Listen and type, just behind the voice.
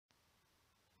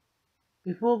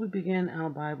Before we begin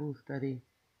our Bible study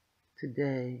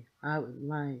today, I would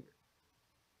like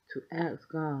to ask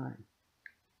God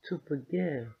to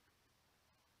forgive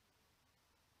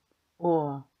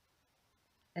or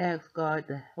ask God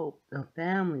to help the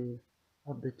families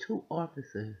of the two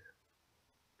officers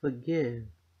forgive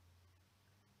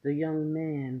the young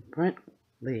man, Brent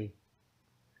Lee,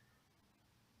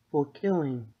 for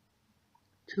killing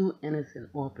two innocent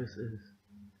officers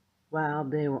while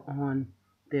they were on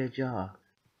their job.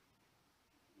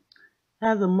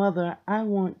 As a mother, I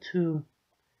want to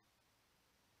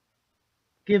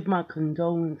give my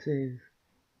condolences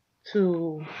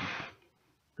to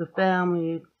the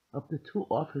family of the two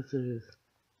officers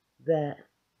that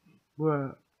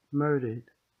were murdered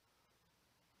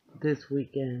this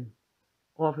weekend,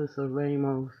 Officer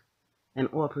Ramos and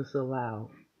Officer Lau.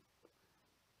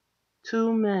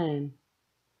 Two men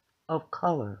of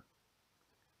color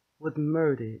was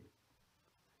murdered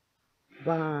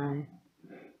by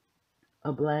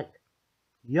a black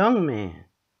young man.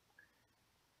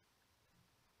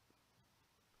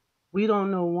 We don't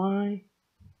know why,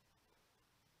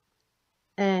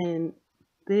 and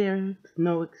there's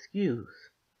no excuse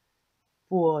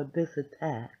for this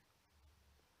attack.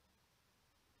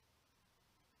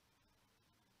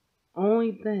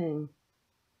 Only thing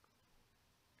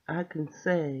I can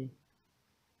say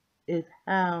is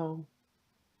how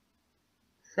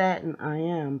saddened I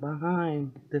am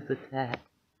behind this attack.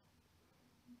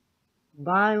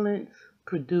 Violence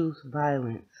produces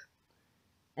violence,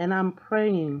 and I'm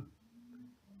praying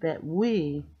that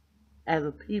we as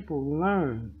a people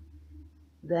learn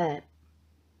that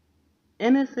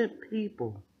innocent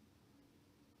people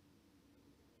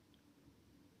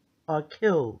are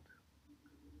killed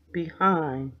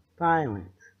behind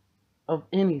violence of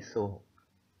any sort.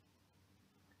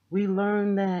 We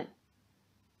learn that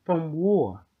from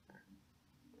war.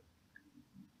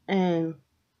 And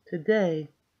today,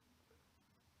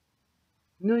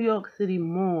 New York City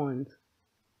mourns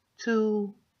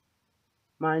two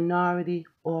minority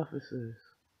officers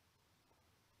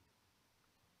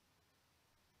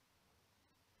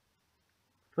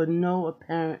for no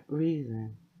apparent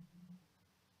reason.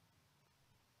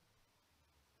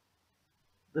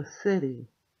 The city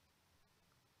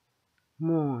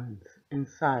mourns in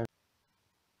silence.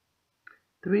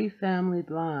 3 family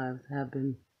lives have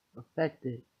been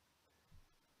affected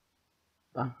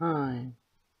behind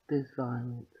this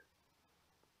violence.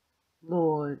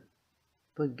 Lord,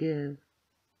 forgive,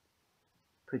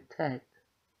 protect,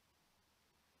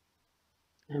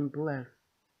 and bless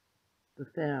the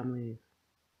families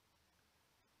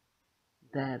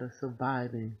that are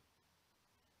surviving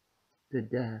the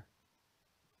death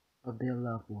of their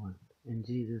loved ones. In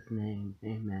Jesus' name,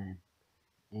 amen,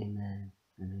 amen,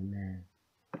 and amen.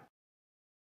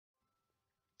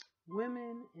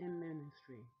 Women in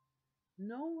ministry.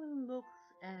 No one looks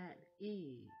at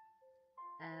Eve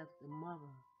as the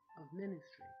mother of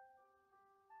ministry.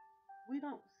 We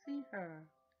don't see her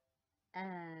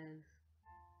as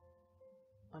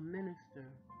a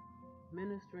minister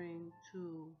ministering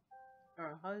to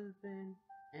her husband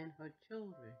and her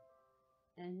children.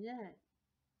 And yet,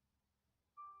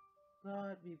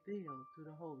 God revealed through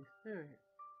the Holy Spirit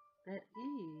that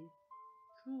Eve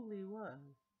truly was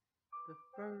the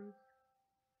first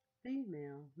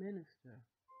female minister.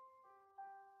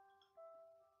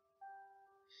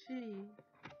 She,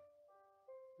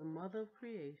 the mother of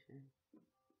creation,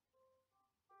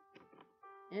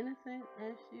 innocent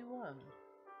as she was,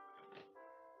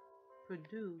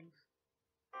 produced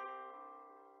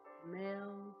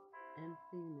males and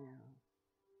females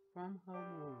from her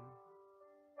womb.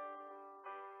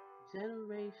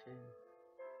 Generations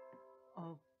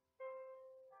of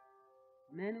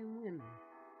men and women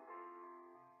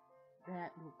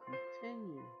that will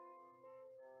continue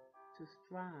to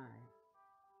strive,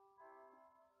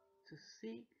 to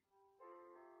seek,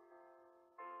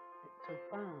 to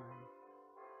find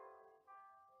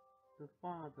the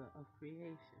Father of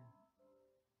creation.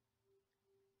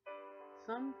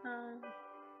 Sometimes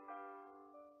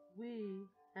we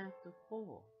have to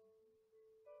fall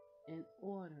in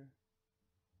order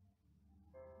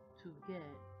to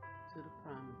get to the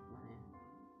promised land.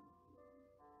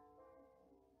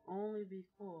 Only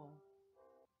because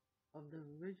of the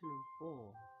original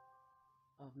fall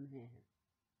of man.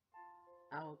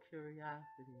 Our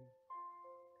curiosity,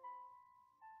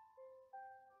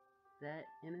 that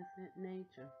innocent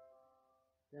nature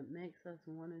that makes us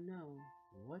want to know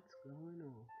what's going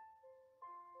on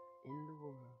in the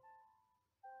world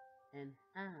and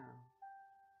how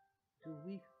do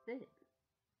we fit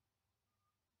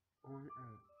on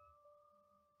earth.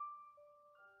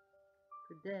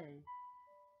 Today,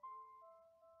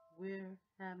 we're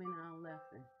having our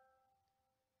lesson,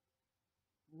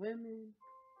 Women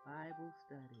Bible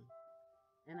Study,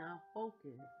 and our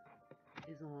focus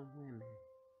is on women.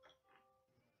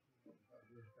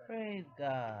 Praise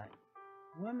God.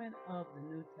 Women of the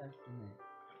New Testament.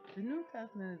 The New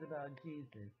Testament is about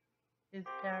Jesus. His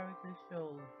character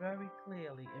shows very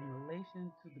clearly in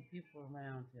relation to the people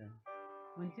around him.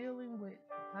 When dealing with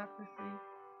hypocrisy,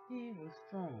 he was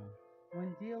strong.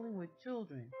 When dealing with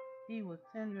children, he was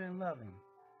tender and loving.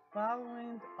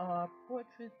 Following are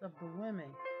portraits of the women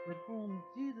with whom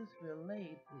Jesus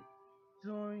related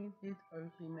during his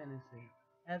earthly ministry,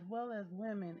 as well as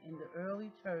women in the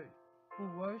early church who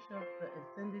worshiped the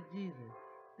ascended Jesus.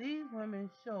 These women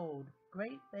showed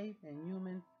great faith in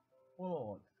human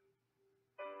flaws.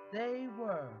 They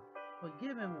were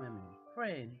forgiving women,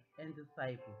 friends, and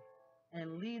disciples,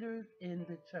 and leaders in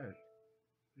the church.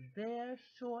 Their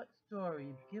short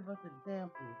stories give us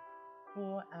examples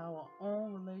for our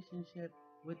own relationship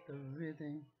with the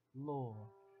risen Lord.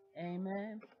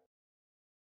 Amen.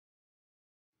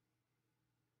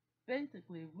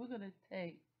 Basically, we're going to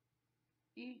take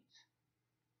each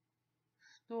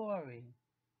story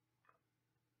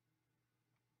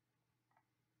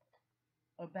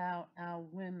about our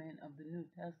women of the New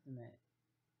Testament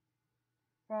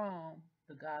from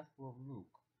the Gospel of Luke.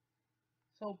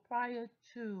 So prior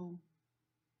to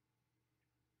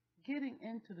getting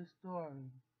into the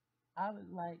story, I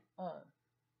would like us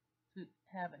to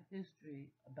have a history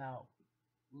about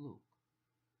Luke.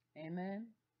 Amen.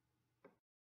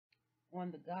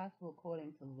 On the Gospel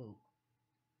according to Luke.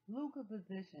 Luke, a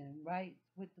physician, writes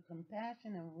with the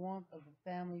compassion and warmth of a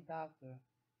family doctor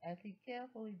as he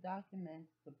carefully documents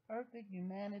the perfect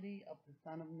humanity of the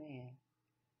Son of Man,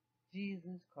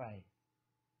 Jesus Christ.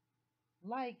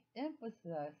 Like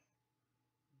emphasis,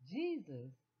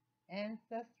 Jesus'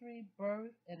 ancestry,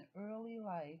 birth, and early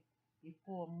life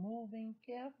before moving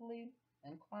carefully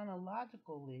and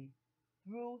chronologically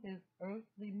through his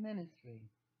earthly ministry,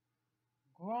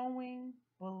 growing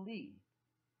belief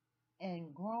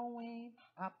and growing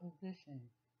opposition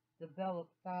develop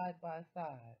side by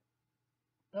side.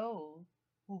 Those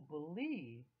who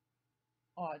believe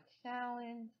are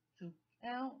challenged to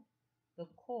count the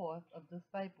cost of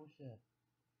discipleship.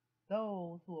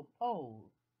 Those who oppose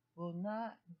will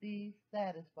not be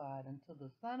satisfied until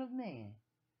the Son of Man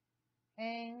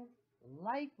hangs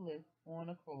lifeless on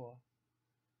a cross.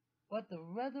 But the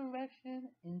resurrection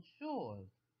ensures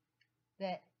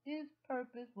that his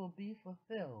purpose will be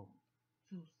fulfilled,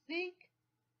 to seek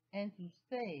and to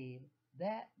save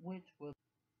that which was.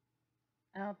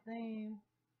 Our theme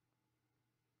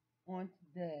on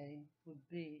today would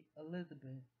be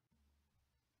Elizabeth.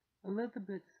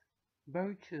 Elizabeth's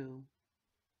virtue,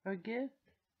 her gift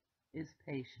is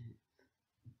patience.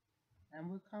 And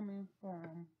we're coming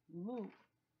from Luke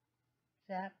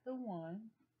chapter 1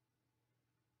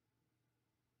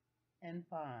 and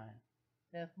 5.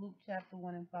 That's Luke chapter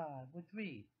 1 and 5, which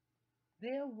reads,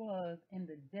 There was in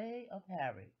the day of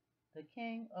Herod, the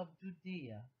king of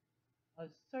Judea, a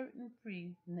certain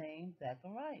priest named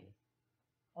Zacharias,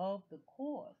 of the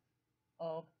course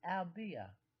of Abia,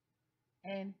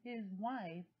 and his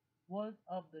wife was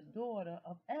of the daughter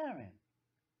of Aaron,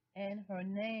 and her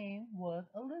name was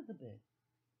Elizabeth.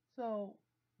 So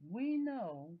we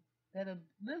know that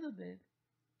Elizabeth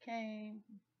came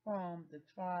from the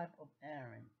tribe of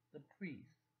Aaron, the priest.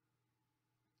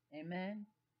 Amen.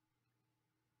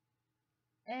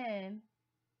 And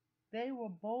they were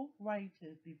both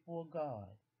righteous before God,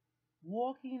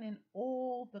 walking in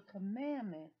all the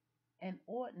commandments and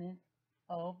ordinance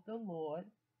of the Lord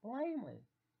blameless.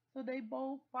 So they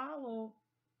both followed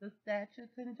the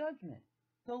statutes and judgments,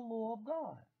 the law of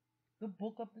God, the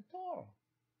book of the Torah.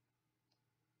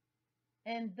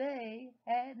 And they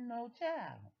had no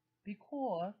child,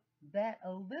 because that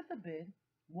Elizabeth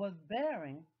was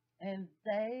barren, and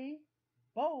they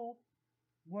both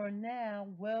were now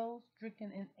well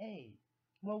stricken in age.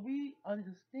 Well, we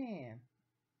understand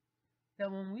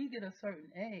that when we get a certain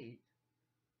age,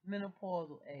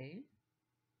 menopausal age,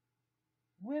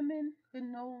 women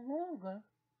can no longer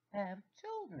have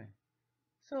children.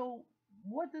 So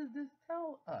what does this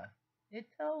tell us? It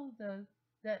tells us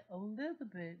that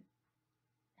Elizabeth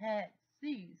had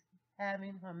ceased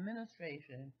having her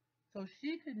menstruation, so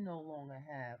she could no longer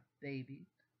have babies.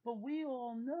 But we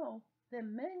all know that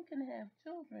men can have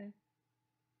children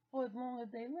for as long as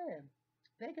they live.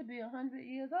 They could be 100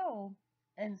 years old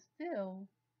and still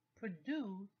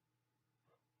produce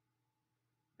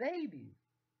babies.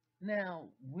 Now,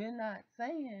 we're not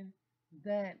saying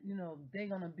that, they're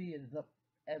going to be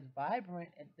as vibrant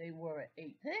as they were at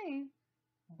 18,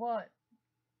 but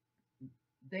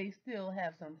they still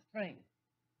have some strength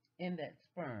in that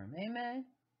sperm. Amen?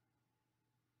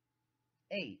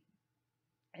 8.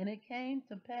 And it came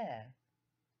to pass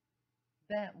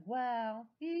that while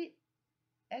he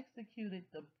executed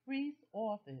the priest's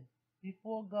office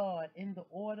before God in the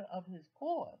order of his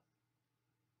course,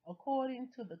 according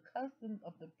to the custom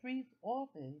of the priest's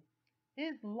office,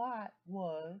 his lot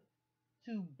was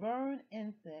to burn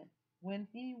incense when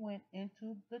he went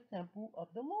into the temple of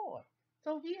the Lord.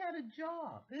 So he had a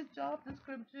job. His job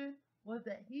description was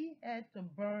that he had to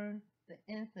burn the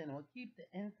incense or keep the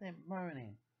incense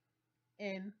burning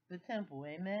in the temple.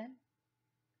 Amen?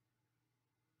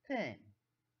 10.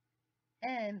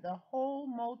 And the whole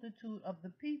multitude of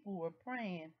the people were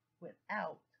praying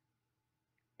without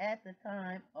at the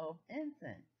time of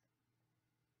incense.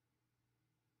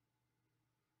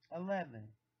 11.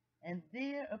 And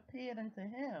there appeared unto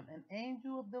him an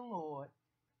angel of the Lord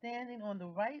standing on the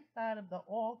right side of the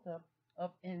altar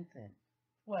of incense.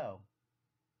 12.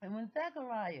 And when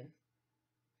Zacharias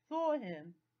saw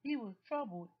him, he was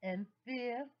troubled, and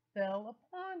fear fell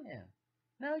upon him.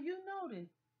 Now you notice,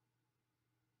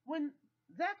 when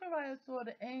Zacharias saw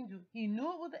the angel, he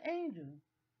knew it was the angel,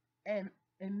 and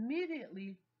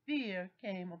immediately fear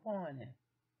came upon him.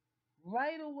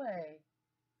 Right away,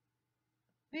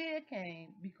 fear came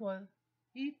because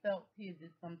he felt he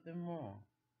did something wrong.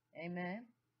 Amen.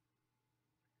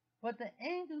 But the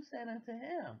angel said unto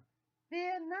him,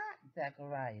 Fear not,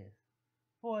 Zacharias,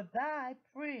 for thy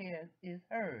prayer is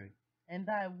heard, and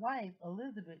thy wife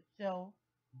Elizabeth shall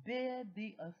bear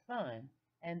thee a son,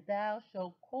 and thou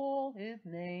shalt call his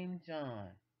name John.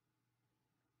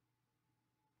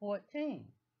 14.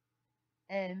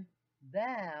 And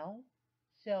thou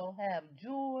shalt have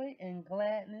joy and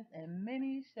gladness, and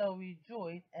many shall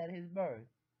rejoice at his birth.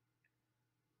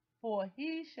 For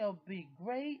he shall be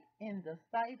great in the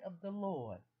sight of the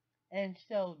Lord, and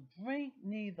shall drink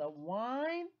neither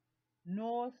wine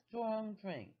nor strong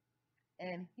drink,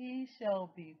 and he shall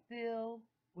be filled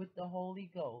with the Holy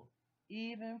Ghost,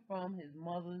 even from his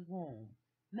mother's womb.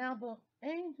 Now the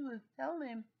angel is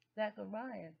telling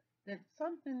Zacharias that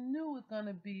something new is going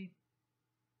to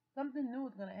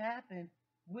happen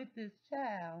with this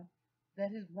child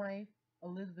that his wife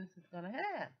Elizabeth is going to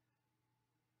have.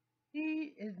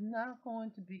 He is not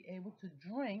going to be able to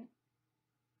drink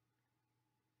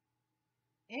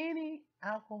any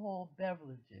alcohol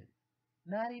beverages,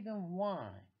 not even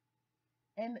wine,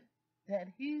 and that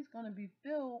he's going to be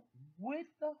filled with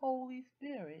the Holy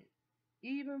Spirit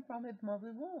even from his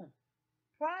mother's womb.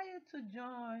 Prior to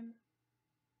John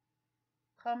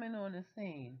coming on the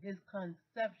scene, his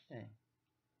conception,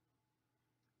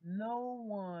 no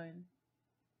one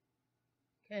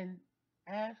can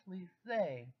actually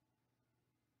say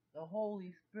the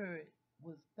Holy Spirit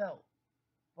was felt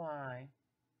by,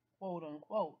 quote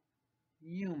unquote,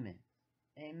 humans.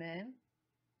 Amen.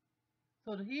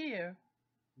 So here,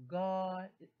 God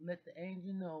let the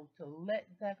angel know to let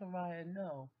Zechariah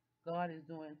know God is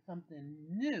doing something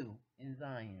new in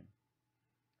Zion.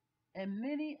 And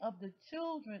many of the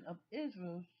children of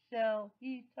Israel shall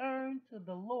he turn to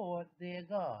the Lord their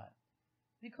God.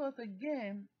 Because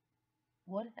again,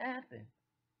 what happened?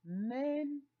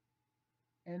 Men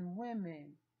and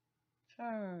women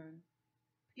turn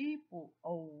people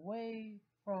away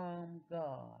from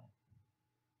God.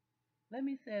 Let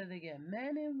me say it again.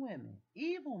 Men and women,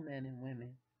 evil men and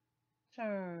women,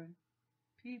 turn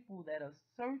people that are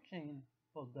searching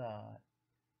for God,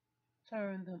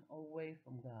 turn them away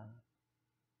from God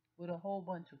with a whole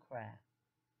bunch of crap.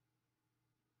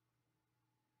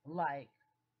 Like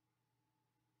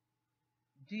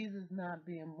Jesus not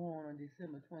being born on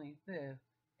December 25th,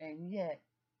 and yet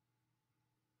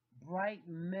bright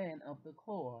men of the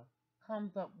cloth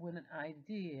comes up with an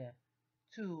idea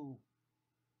to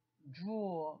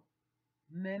draw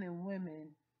men and women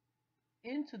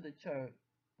into the church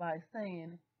by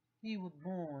saying he was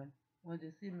born on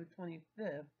December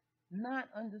 25th, not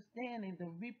understanding the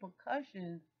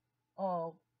repercussions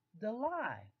of the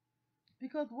lie.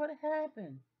 Because what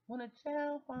happens when a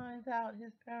child finds out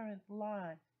his parents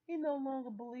lied? He no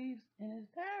longer believes in his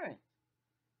parents.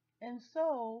 And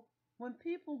so when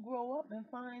people grow up and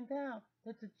find out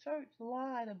that the church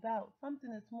lied about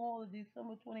something as small as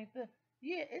December 25th,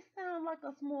 yeah, it sounds like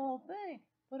a small thing,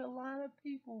 but a lot of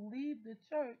people leave the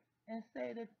church and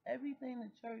say that everything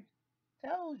the church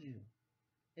tells you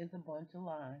is a bunch of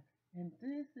lies. And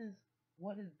this is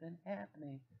what has been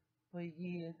happening for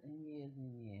years and years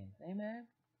and years. Amen?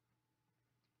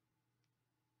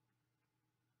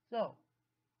 So,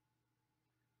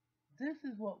 this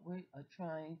is what we are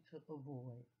trying to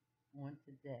avoid on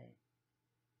today.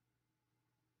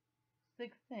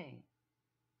 16.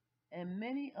 And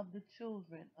many of the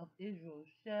children of Israel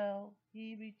shall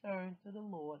he return to the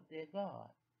Lord their God.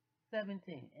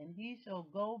 17. And he shall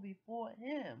go before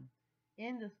him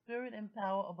in the spirit and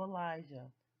power of Elijah,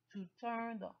 to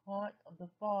turn the heart of the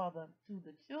father to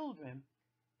the children,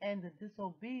 and the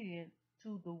disobedient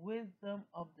to the wisdom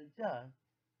of the just,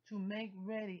 to make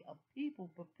ready a people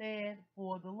prepared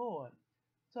for the Lord.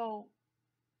 So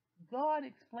God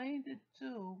explained it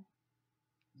to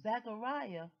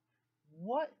Zechariah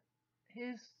what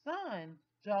his son's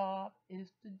job is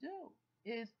to do,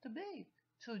 is to be,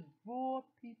 to draw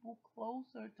people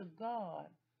closer to God,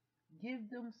 give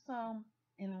them some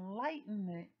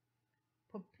enlightenment,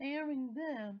 preparing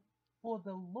them for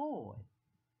the Lord.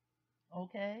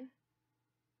 Okay?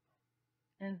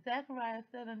 And Zechariah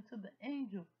said unto the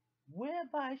angel,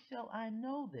 whereby shall I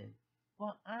know this?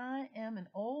 For I am an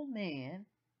old man,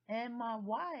 and my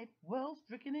wife well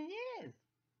stricken in years.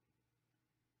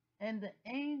 And the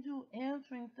angel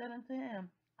answering said unto him,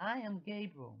 I am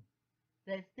Gabriel,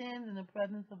 that stands in the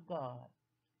presence of God,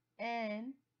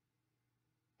 and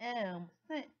am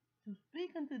sent to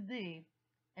speak unto thee,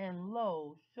 and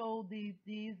lo, show thee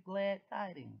these glad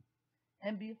tidings.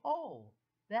 And behold,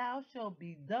 thou shalt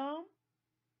be dumb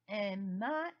and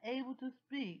not able to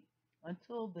speak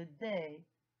until the day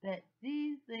that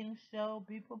these things shall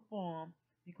be performed,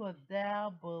 because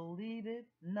thou believest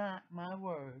not my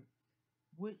word,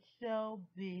 which shall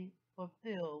be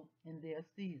fulfilled in their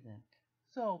season.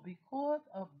 So, because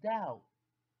of doubt,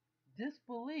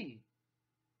 disbelief,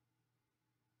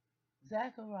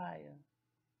 Zechariah's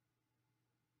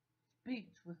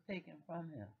speech was taken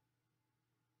from him.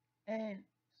 And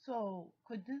so,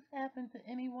 could this happen to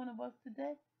any one of us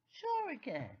today? Sure, it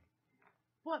can.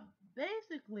 But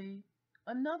basically,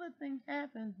 another thing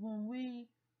happens when we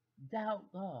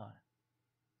doubt God.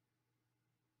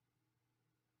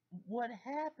 What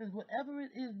happens, whatever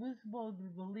it is we're supposed to be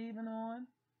believing on,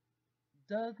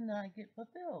 does not get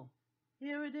fulfilled.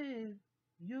 Here it is,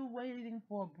 you're waiting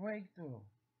for a breakthrough.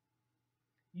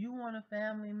 You want a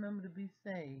family member to be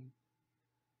saved.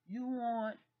 You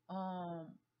want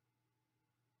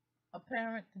a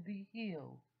parent to be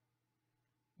healed.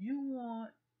 You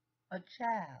want a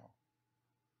child.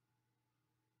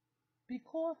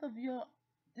 Because of your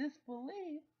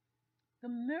disbelief, the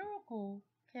miracle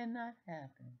cannot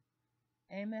happen.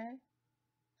 Amen.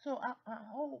 So I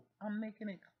hope I'm making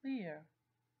it clear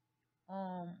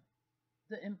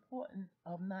the importance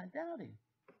of not doubting.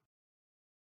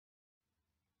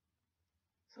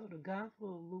 So the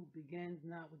Gospel of Luke begins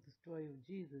not with the story of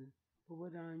Jesus, but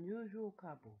with an unusual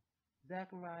couple,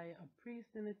 Zechariah, a priest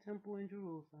in the temple in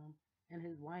Jerusalem, and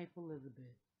his wife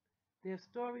Elizabeth. Their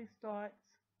story starts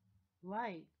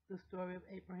like the story of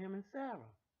Abraham and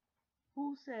Sarah.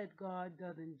 Who said God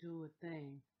doesn't do a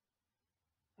thing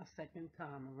a second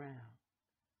time around?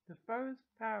 The first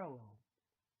parallel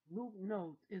Luke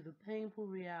notes is a painful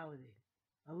reality.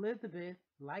 Elizabeth,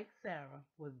 like Sarah,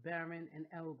 was barren and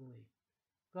elderly.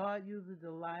 God uses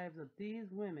the lives of these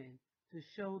women to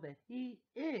show that He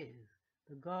is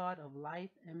the God of life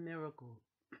and miracles.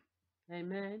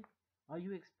 Amen. Are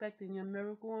you expecting your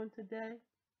miracle on today?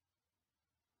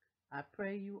 I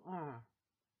pray you are.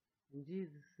 In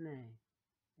Jesus' name,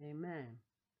 amen.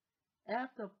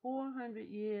 After 400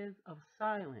 years of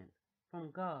silence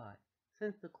from God,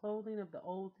 since the closing of the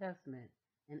Old Testament,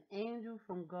 an angel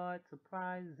from God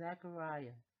surprised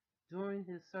Zechariah during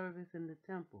his service in the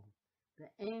temple.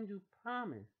 The angel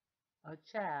promised a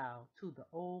child to the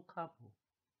old couple.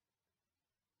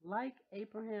 Like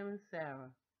Abraham and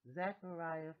Sarah,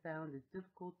 Zechariah found it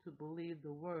difficult to believe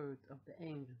the words of the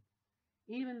angel.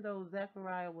 Even though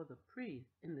Zechariah was a priest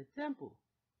in the temple,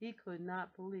 he could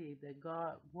not believe that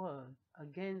God was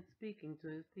again speaking to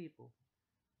his people.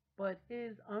 But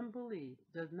his unbelief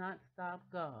does not stop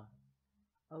God.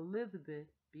 Elizabeth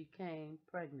became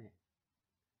pregnant.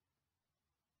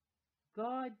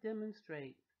 God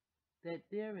demonstrates that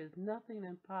there is nothing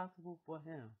impossible for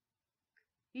him.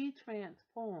 He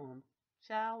transforms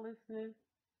childlessness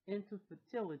into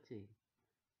fertility.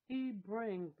 He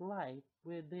brings life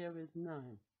where there is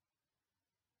none.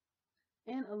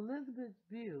 In Elizabeth's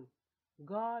view,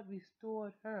 God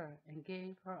restored her and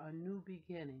gave her a new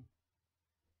beginning.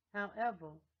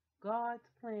 However, God's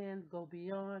plans go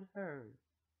beyond hers.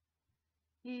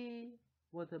 He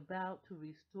was about to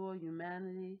restore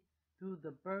humanity through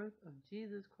the birth of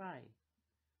Jesus Christ.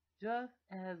 Just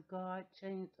as God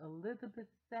changed Elizabeth's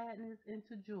sadness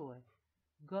into joy,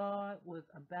 God was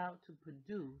about to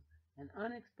produce an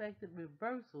unexpected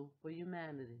reversal for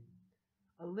humanity.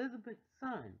 Elizabeth's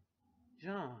son,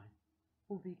 John,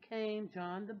 who became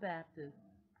John the Baptist,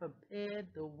 prepared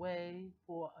the way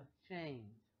for a change.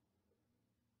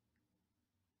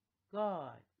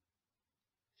 God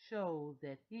shows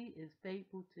that he is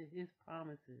faithful to his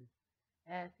promises,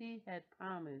 as he had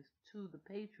promised to the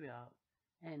patriarchs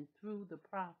and through the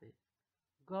prophets.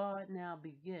 God now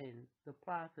begins the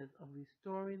process of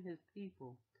restoring his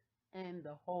people and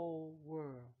the whole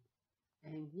world.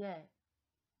 And yet,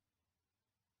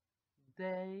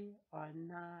 they are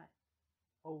not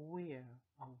aware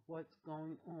of what's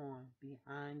going on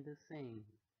behind the scenes.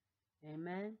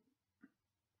 Amen?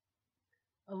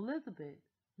 Elizabeth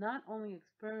not only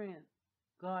experienced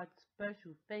God's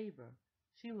special favor,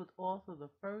 she was also the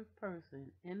first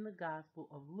person in the Gospel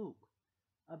of Luke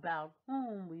about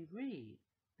whom we read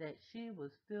that she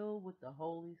was filled with the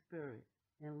Holy Spirit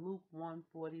in Luke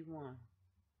 1:41.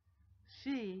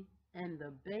 She and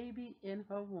the baby in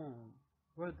her womb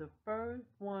were the first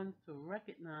ones to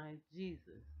recognize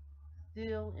Jesus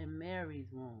still in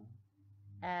Mary's womb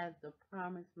as the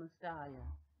promised Messiah.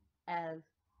 As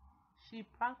she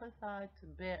prophesied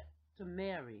to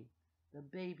Mary, the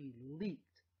baby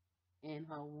leaped in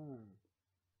her womb.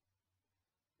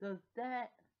 Does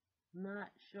that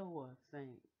not show us,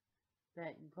 saints,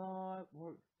 that God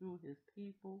works through his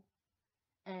people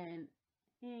and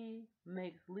he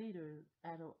makes leaders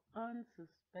out of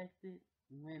unsuspected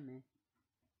women?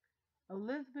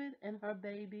 Elizabeth and her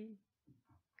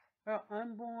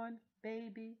unborn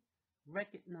baby,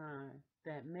 recognized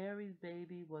that Mary's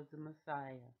baby was the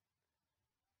Messiah,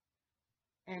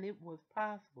 and it was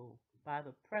possible by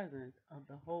the presence of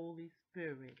the Holy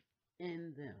Spirit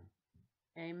in them.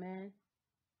 Amen.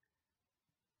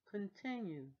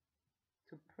 Continue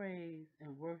to praise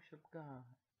and worship God,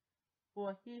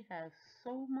 for he has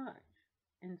so much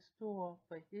in store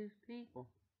for his people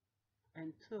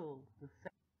until the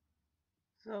second.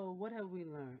 So what have we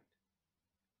learned?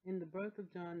 In the birth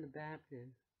of John the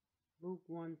Baptist, Luke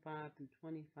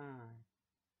 1:5-25,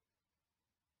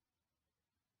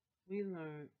 we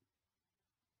learned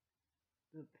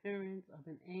the appearance of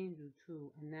an angel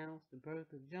to announce the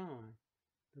birth of John,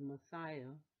 the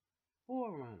Messiah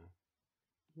forerunner,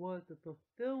 was the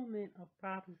fulfillment of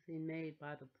prophecy made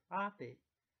by the prophet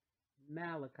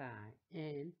Malachi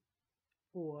in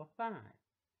 4:5.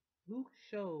 Luke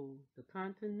shows the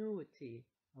continuity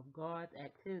of God's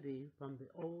activity from the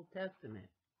Old Testament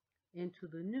into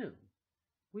the New.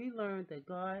 We learned that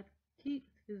God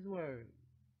keeps his word.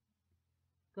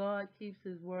 God keeps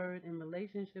his word in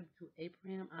relationship to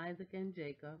Abraham, Isaac, and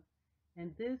Jacob,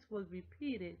 and this was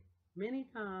repeated many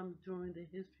times during the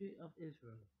history of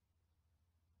Israel.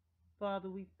 Father,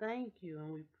 we thank you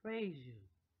and we praise you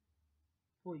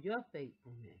for your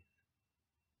faithfulness.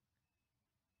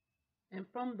 And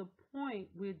from the point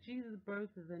where Jesus'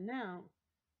 birth is announced,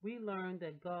 we learn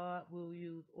that God will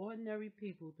use ordinary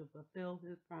people to fulfill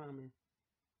his promise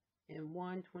in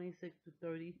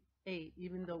 1:26-38,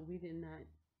 even though we did not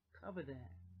cover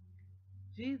that.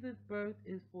 Jesus' birth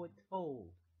is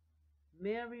foretold.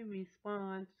 Mary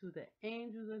responds to the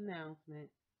angel's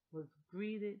announcement, was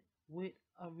greeted with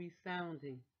a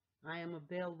resounding, "I am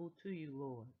available to you,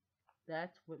 Lord."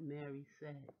 That's what Mary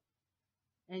said.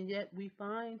 And yet we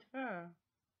find her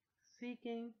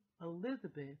seeking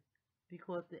Elizabeth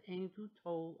because the angel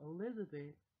told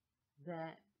Mary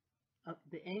that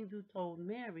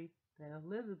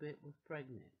Elizabeth was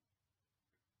pregnant.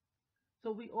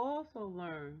 So we also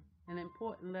learn an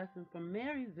important lesson from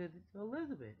Mary's visit to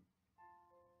Elizabeth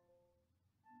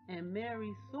and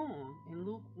Mary's song in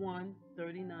Luke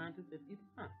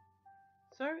 1:39-55.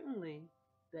 Certainly,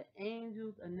 the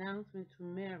angel's announcement to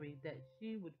Mary that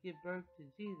she would give birth to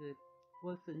Jesus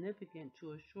was significant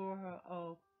to assure her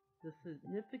of the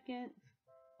significance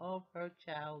of her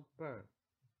child's birth.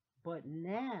 But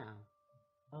now,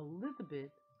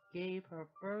 Elizabeth gave her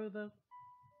further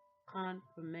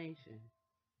confirmation.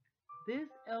 This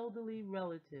elderly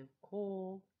relative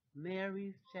called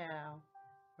Mary's child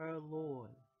her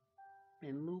Lord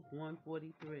in Luke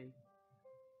 1:43.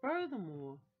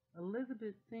 Furthermore,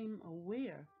 Elizabeth seemed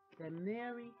aware that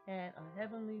Mary had a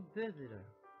heavenly visitor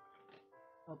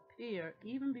appear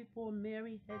even before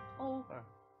Mary had told her.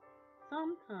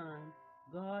 Sometimes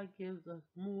God gives us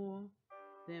more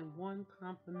than one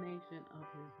confirmation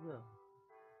of his will,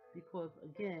 because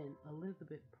again,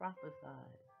 Elizabeth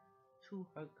prophesied to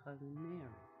her cousin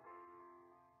Mary.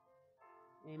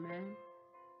 Amen.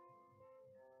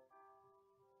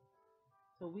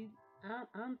 So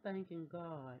I'm thanking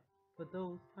God for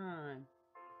those times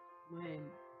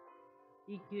when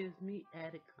he gives me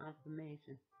added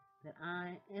confirmation that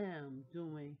I am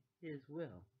doing his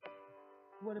will.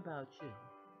 What about you?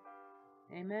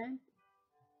 Amen.